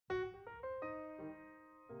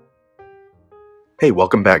Hey,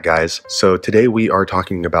 welcome back, guys. So today we are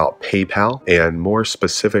talking about PayPal, and more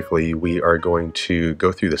specifically, we are going to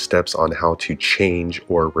go through the steps on how to change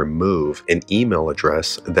or remove an email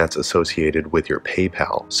address that's associated with your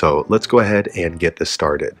PayPal. So let's go ahead and get this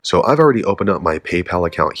started. So I've already opened up my PayPal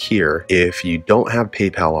account here. If you don't have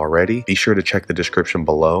PayPal already, be sure to check the description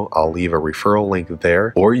below. I'll leave a referral link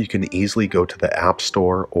there, or you can easily go to the App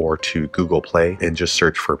Store or to Google Play and just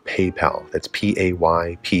search for PayPal. That's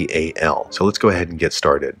P-A-Y-P-A-L. So let's go ahead and get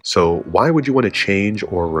started. So why would you want to change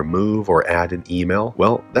or remove or add an email?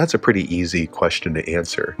 Well, that's a pretty easy question to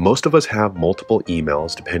answer. Most of us have multiple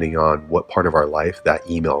emails depending on what part of our life that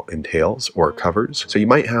email entails or covers. So you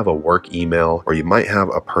might have a work email, or you might have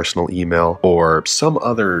a personal email, or some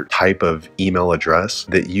other type of email address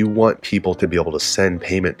that you want people to be able to send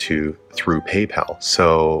payment to through PayPal.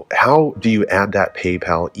 So how do you add that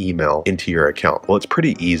PayPal email into your account? Well, it's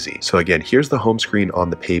pretty easy. So again, here's the home screen on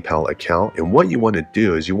the PayPal account. And what you want to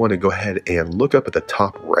do is you want to go ahead and look up at the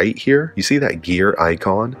top right here. You see that gear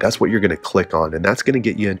icon? That's what you're going to click on, and that's going to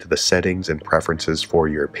get you into the settings and preferences for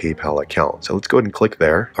your PayPal account. So let's go ahead and click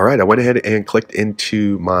there. All right, I went ahead and clicked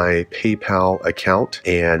into my PayPal account,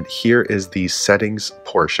 and here is the settings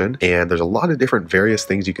portion. And there's a lot of different various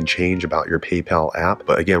things you can change about your PayPal app.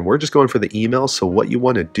 But again, we're just going for the email. So what you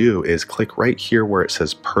want to do is click right here where it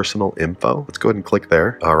says personal info. Let's go ahead and click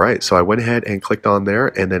there. All right, so I went ahead and clicked on there,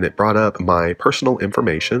 and then it brought up my personal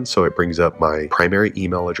information. So it brings up my primary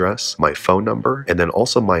email address, my phone number, and then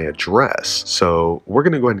also my address. So we're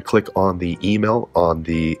going to go ahead and click on the email on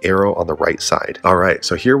the arrow on the right side. All right,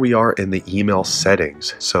 so here we are in the email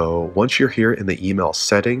settings. So once you're here in the email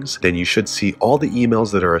settings, then you should see all the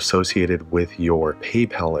emails that are associated with your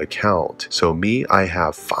PayPal account. So me, I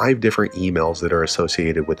have 5 different emails that are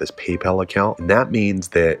associated with this PayPal account. And that means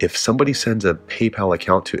that if somebody sends a PayPal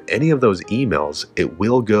account to any of those emails, it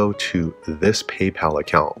will go to this PayPal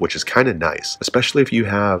account, which is kind of nice, especially if you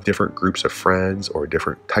have different groups of friends or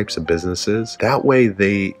different types of businesses. That way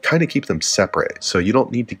they kind of keep them separate. So you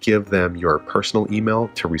don't need to give them your personal email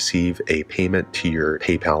to receive a payment to your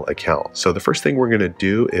PayPal account. So the first thing we're going to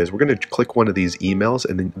do is we're going to click one of these emails,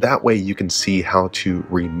 and then that way you can see how to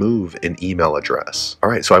remove an email address. All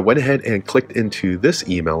right, so I went ahead and clicked into this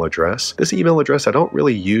email address. This email address I don't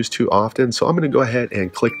really use too often, so I'm going to go ahead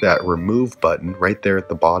and click that remove button right there at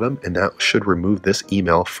the bottom, and that should remove this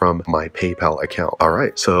email from my PayPal account. All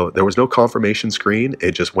right, so there was no confirmation screen.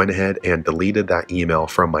 It just went ahead and deleted that email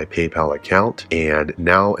from my PayPal account, and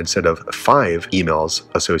now instead of 5 emails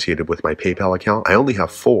associated with my PayPal account, I only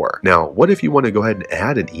have 4. Now, what if you want to go ahead and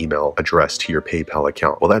add an email address to your PayPal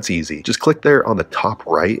account? Well, that's easy. Just click there on the top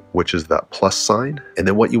right, which is that plus sign, and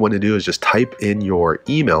then what you want to do is just type in your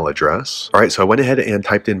email address. All right, so I went ahead and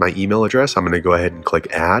typed in my email address. I'm going to go ahead and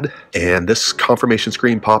click add, and this confirmation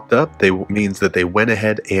screen popped up. That means that they went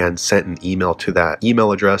ahead and sent an email to that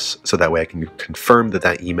email address, so that way I can confirm that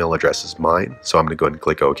that email address is mine. So I'm going to go ahead and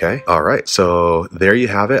click OK. All right, so there you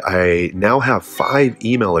have it. I now have 5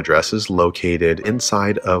 email addresses located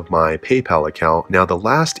inside of my PayPal account. Now the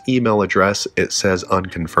last email address, it says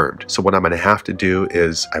unconfirmed. So what I'm going to have to do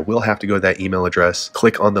is I will have to go to that email address,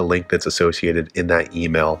 click on the link that's associated in that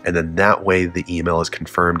email, and then that way the email is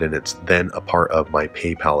confirmed and it's then a part of my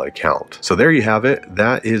PayPal account. So there you have it.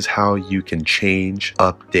 That is how you can change,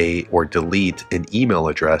 update, or delete an email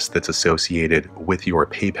address that's associated with your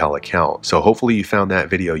PayPal account. So hopefully you found that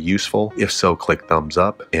video useful. If so, click thumbs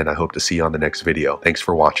up, and I hope to see you on the next video. Thanks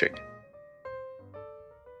for watching.